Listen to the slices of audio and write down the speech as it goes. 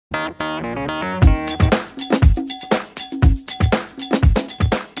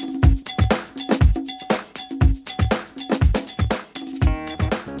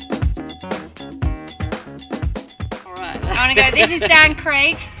want to go. This is Dan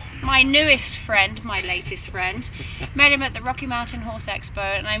Craig, my newest friend, my latest friend. Met him at the Rocky Mountain Horse Expo,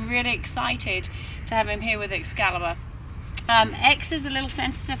 and I'm really excited to have him here with Excalibur. X is a little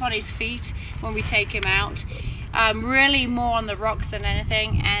sensitive on his feet when we take him out, really more on the rocks than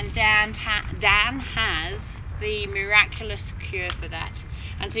anything, and Dan has the miraculous cure for that.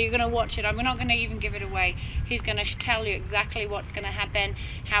 And so you're going to watch it. I'm not going to even give it away. He's going to tell you exactly what's going to happen,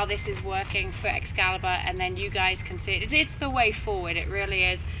 how this is working for Excalibur, and then you guys can see it. It's the way forward, it really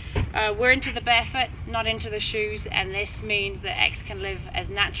is. We're into the barefoot, not into the shoes, and this means that X can live as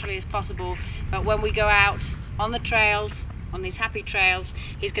naturally as possible. But when we go out on the trails, on these happy trails,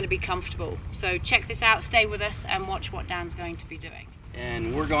 he's going to be comfortable. So check this out, stay with us, and watch what Dan's going to be doing.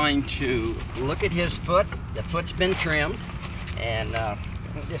 And we're going to look at his foot. The foot's been trimmed, and I'll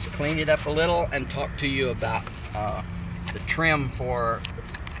just clean it up a little and talk to you about the trim for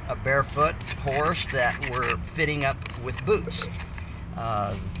a barefoot horse that we're fitting up with boots.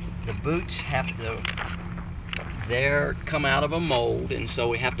 The boots have to, they're come out of a mold, and so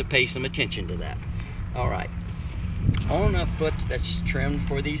we have to pay some attention to that. All right, on a foot that's trimmed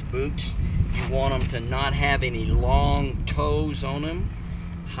for these boots, you want them to not have any long toes on them,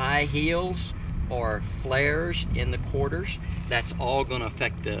 high heels, or flares in the quarters. That's all going to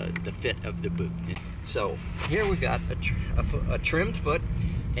affect the fit of the boot. So here we've got a trimmed foot,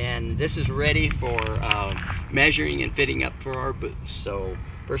 and this is ready for measuring and fitting up for our boots. So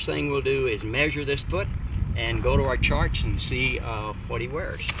first thing we'll do is measure this foot and go to our charts and see what he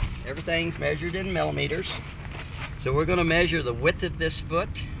wears. Everything's measured in millimeters. So we're going to measure the width of this foot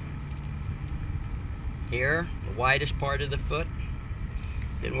here, the widest part of the foot.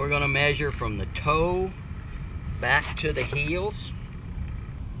 Then we're going to measure from the toe back to the heels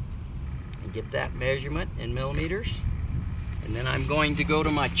and get that measurement in millimeters. And then I'm going to go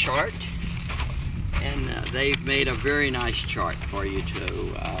to my chart, and they've made a very nice chart for you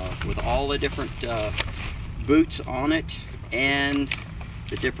to with all the different boots on it and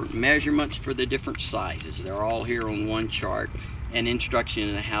the different measurements for the different sizes. They're all here on one chart, and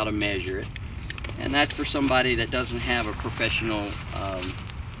instruction on how to measure it. And that's for somebody that doesn't have a professional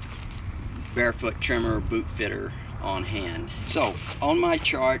barefoot trimmer boot fitter on hand. So on my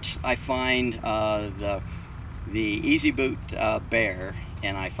charts I find the Easy Boot Bear,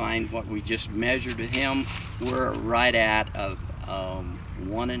 and I find what we just measured with him. We're right at a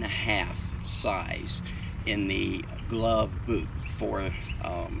 1.5 size in the glove boot for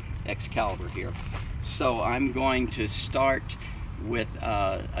Excalibur here. So I'm going to start with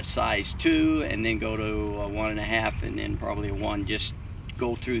a size 2 and then go to a 1.5 and then probably a 1. Just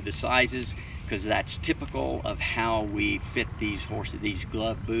go through the sizes because that's typical of how we fit these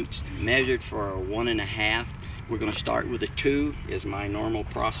glove boots. Measured for a 1.5. We're going to start with a 2 is my normal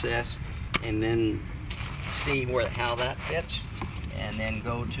process, and then see how that fits, and then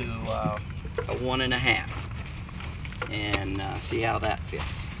go to a 1.5 and see how that fits.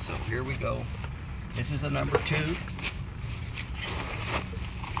 So here we go. This is a number 2.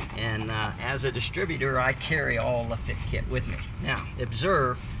 And as a distributor, I carry all the fit kit with me. Now,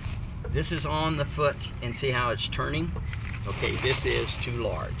 observe, this is on the foot, and see how it's turning? Okay, this is too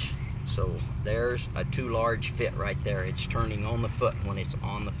large. So there's a too large fit right there. It's turning on the foot when it's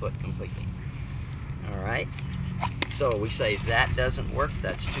on the foot completely. All right, so we say that doesn't work,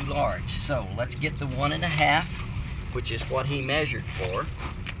 that's too large. So let's get the 1.5, which is what he measured for,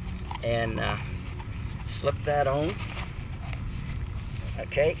 and slip that on.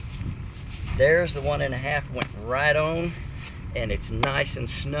 Okay, there's the 1.5, went right on, and it's nice and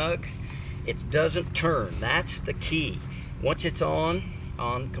snug. It doesn't turn. That's the key. Once it's on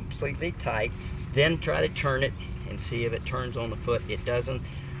completely tight, then try to turn it and see if it turns on the foot. It doesn't.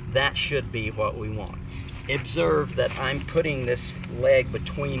 That should be what we want. Observe that I'm putting this leg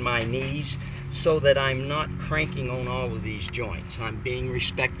between my knees so that I'm not cranking on all of these joints. I'm being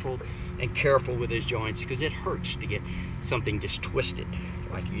respectful and careful with these joints because it hurts to get something just twisted,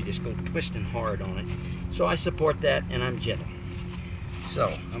 like you just go twisting hard on it. So I support that, and I'm gentle.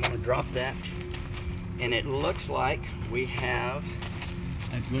 So I'm going to drop that, and it looks like we have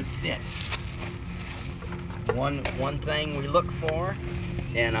a good fit. One thing we look for,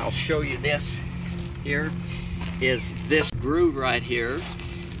 and I'll show you this here, is this groove right here.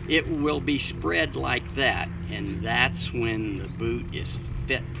 It will be spread like that, and that's when the boot is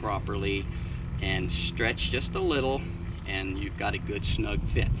fit properly and stretched just a little, and you've got a good snug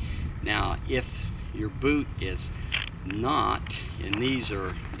fit. Now if your boot is not, and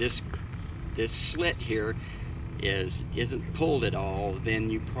this slit here isn't pulled at all, then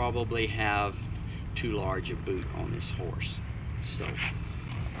you probably have too large a boot on this horse. So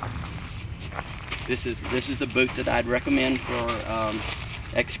this is the boot that I'd recommend for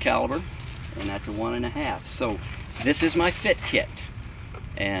Excalibur, and that's a 1.5. So this is my fit kit,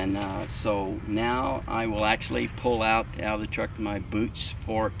 and so now I will actually pull out of the truck my boots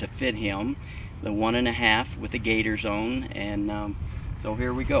for it to fit him, the 1.5 with the gaiters on, and so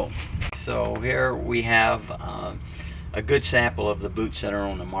here we go. So here we have a good sample of the boots that are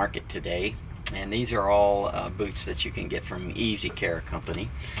on the market today, and these are all boots that you can get from Easy Care Company.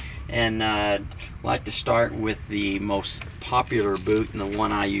 And I'd like to start with the most popular boot, and the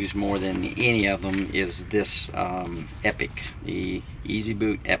one I use more than any of them is this Epic, the Easy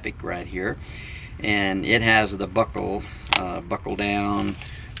Boot Epic right here. And it has the buckle down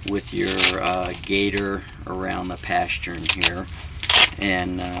with your gaiter around the pastern here.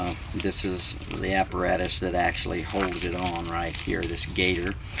 And this is the apparatus that actually holds it on right here, this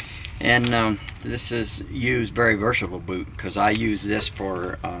gaiter. And this is used very versatile boot, because I use this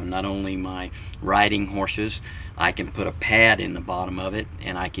for not only my riding horses. I can put a pad in the bottom of it,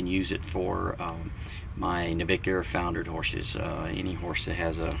 and I can use it for my navicular foundered horses, any horse that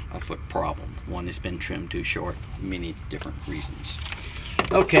has a foot problem, one that's been trimmed too short, many different reasons.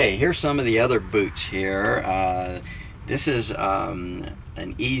 Okay, here's some of the other boots here. This is an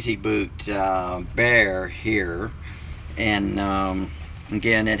Easy Boot Bear here, and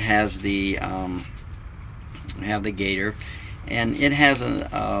again, it has the gaiter, and it has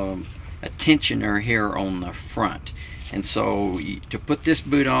a tensioner here on the front. And so to put this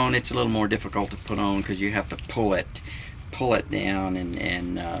boot on, it's a little more difficult to put on because you have to pull it down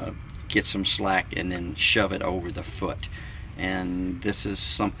and get some slack, and then shove it over the foot. And this is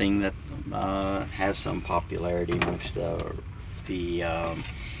something that has some popularity amongst the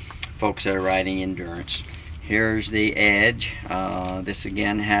folks that are riding endurance. Here's the Edge. This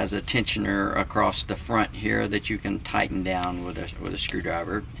again has a tensioner across the front here that you can tighten down with a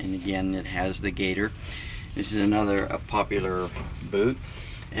screwdriver, and again it has the gaiter. This is another popular boot.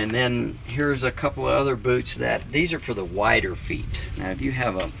 And then here's a couple of other boots that these are for the wider feet. Now if you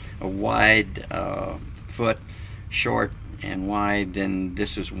have a wide foot, short and wide, then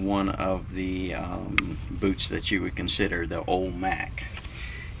this is one of the boots that you would consider the Old Mac.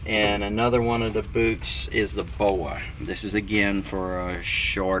 And another one of the boots is the Boa. This is again for a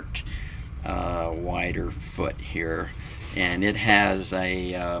short, wider foot here, and it has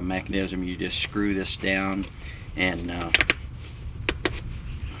a mechanism. You just screw this down, and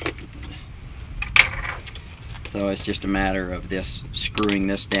so it's just a matter of this screwing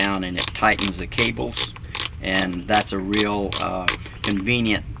this down, and it tightens the cables, and that's a real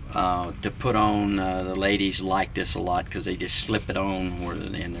convenient to put on. The ladies like this a lot because they just slip it on,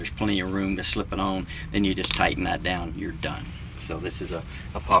 and there's plenty of room to slip it on. Then you just tighten that down, you're done. So this is a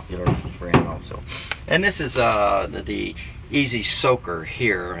popular brand also. And this is the Easy Soaker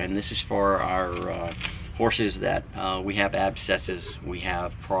here, and this is for our horses that we have abscesses, we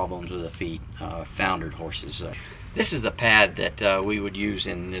have problems with the feet, foundered horses. This is the pad that we would use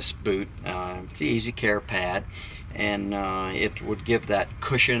in this boot. It's the Easy Care pad, and it would give that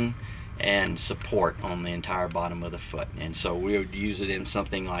cushion and support on the entire bottom of the foot. And so we would use it in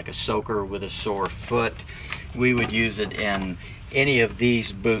something like a soaker with a sore foot. We would use it in any of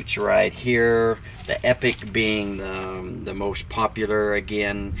these boots right here, the Epic being the most popular,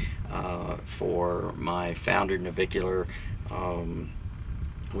 again, for my foundered navicular.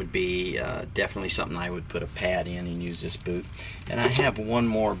 Would be definitely something I would put a pad in and use this boot. And I have one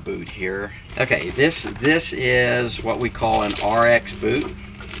more boot here. Okay, this is what we call an RX boot,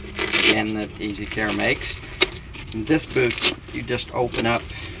 again, that Easy Care makes. And this boot, you just open up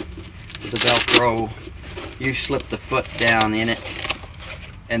the Velcro, you slip the foot down in it,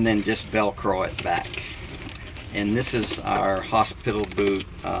 and then just Velcro it back. And this is our hospital boot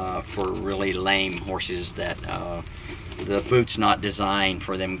for really lame horses that the boot's not designed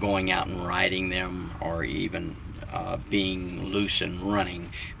for them going out and riding them, or even being loose and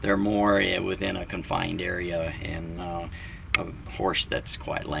running. They're more within a confined area, and a horse that's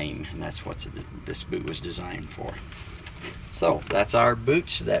quite lame, and that's what this boot was designed for. So that's our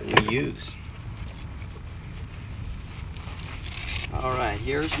boots that we use. Alright,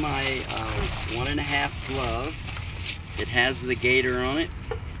 here's my 1.5 glove. It has the gaiter on it,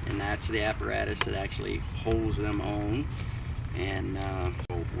 and that's the apparatus that actually holds them on. And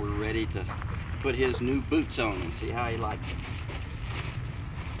so we're ready to put his new boots on and see how he likes it.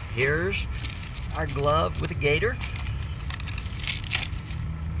 Here's our glove with a gaiter.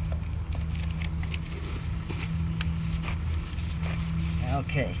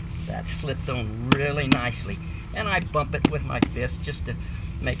 Okay, that slipped on really nicely, and I bump it with my fist just to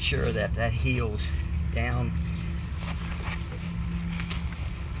make sure that that heels down.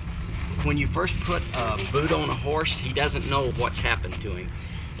 when you first put a boot on a horse, he doesn't know what's happened to him,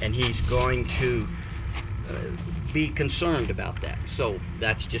 and he's going to be concerned about that. So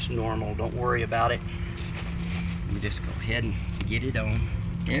that's just normal. Don't worry about it. Let me just go ahead and get it on.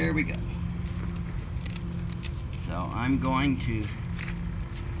 There we go. So I'm going to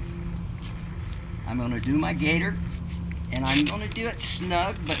do my gaiter, and I'm going to do it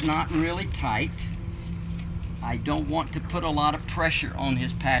snug but not really tight. I don't want to put a lot of pressure on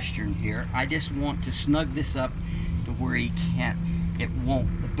his pastern here. I just want to snug this up to where he can't, the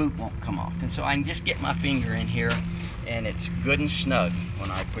boot won't come off. And so I can just get my finger in here, and it's good and snug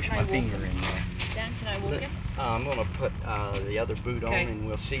when I push my finger in there. Dan, can I walk it? I'm going to put the other boot on, and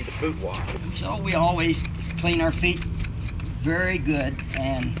we'll see the boot walk. So we always clean our feet very good,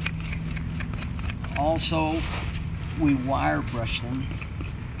 and also we wire brush them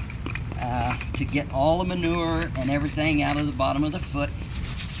to get all the manure and everything out of the bottom of the foot.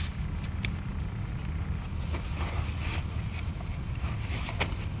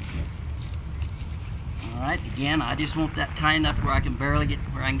 Alright, again, I just want that tightened up where I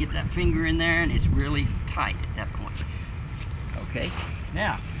can get that finger in there, and it's really tight at that point. Okay,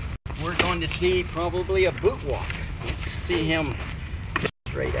 now we're going to see probably a boot walk. Let's see him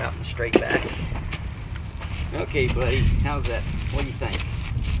straight out and straight back. Okay, buddy, how's that? What do you think?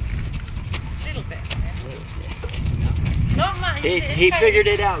 A little bit. Not much. He figured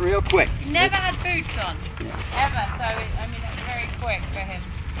it out real quick. He never had boots on, ever. So I mean, it's very quick for him.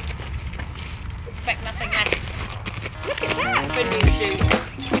 Expect nothing less. Look at that for new shoes.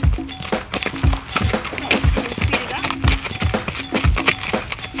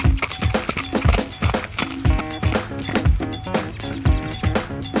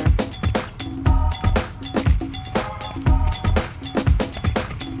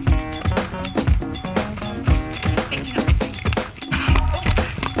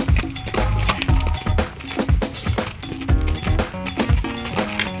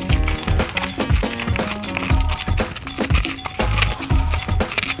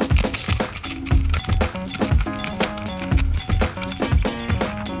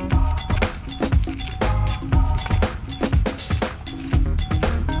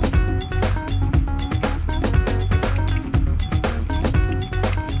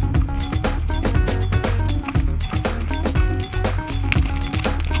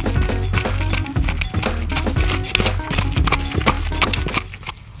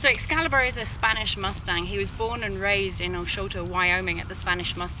 Excalibur is a Spanish Mustang. He was born and raised in El Choto, Wyoming at the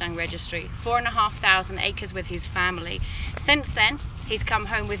Spanish Mustang Registry. 4,500 acres with his family. Since then, he's come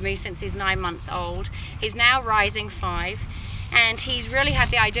home with me since he's 9 months old. He's now rising 5, and he's really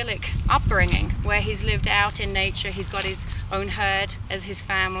had the idyllic upbringing where he's lived out in nature. He's got his own herd as his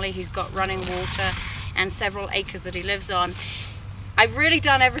family. He's got running water and several acres that he lives on. I've really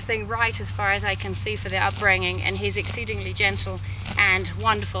done everything right as far as I can see for the upbringing, and he's exceedingly gentle and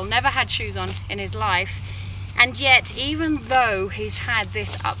wonderful. Never had shoes on in his life, and yet even though he's had this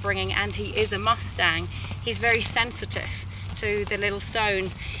upbringing and he is a Mustang, he's very sensitive to the little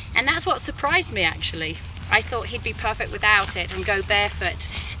stones, and that's what surprised me actually. I thought he'd be perfect without it and go barefoot,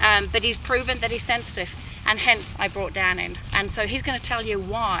 but he's proven that he's sensitive, and hence I brought Dan in, and so he's going to tell you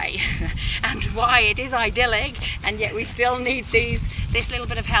why and why it is idyllic, and yet we still need this little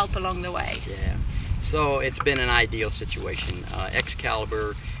bit of help along the way. Yeah, so it's been an ideal situation.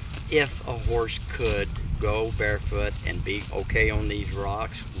 Excalibur, if a horse could go barefoot and be okay on these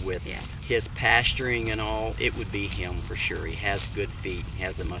rocks with his pasturing and all, it would be him for sure. He has good feet, he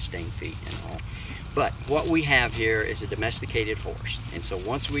has the Mustang feet and all. But what we have here is a domesticated horse, and so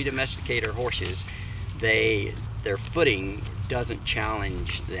once we domesticate our horses, their footing doesn't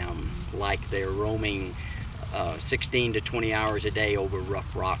challenge them like they're roaming 16 to 20 hours a day over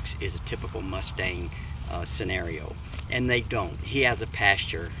rough rocks is a typical Mustang scenario, and they don't. He has a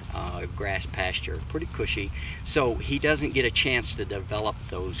pasture, grass pasture, pretty cushy, so he doesn't get a chance to develop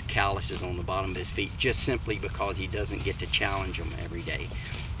those calluses on the bottom of his feet just simply because he doesn't get to challenge them every day.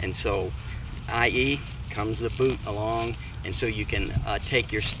 And so i.e. comes the boot along, and so you can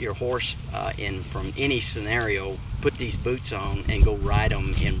take your horse in from any scenario, put these boots on and go ride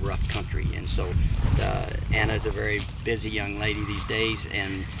them in rough country. And so Anna's a very busy young lady these days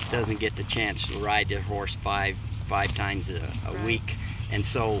and doesn't get the chance to ride the horse five times a week, and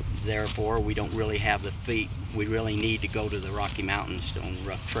so therefore we don't really have the feet. We really need to go to the Rocky Mountains on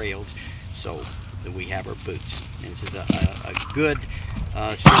rough trails, so that we have our boots. And this is a good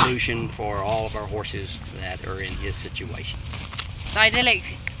solution for all of our horses that are in his situation. It's idyllic.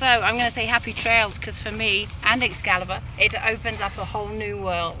 So I'm going to say happy trails, because for me and Excalibur it opens up a whole new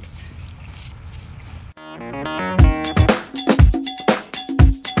world.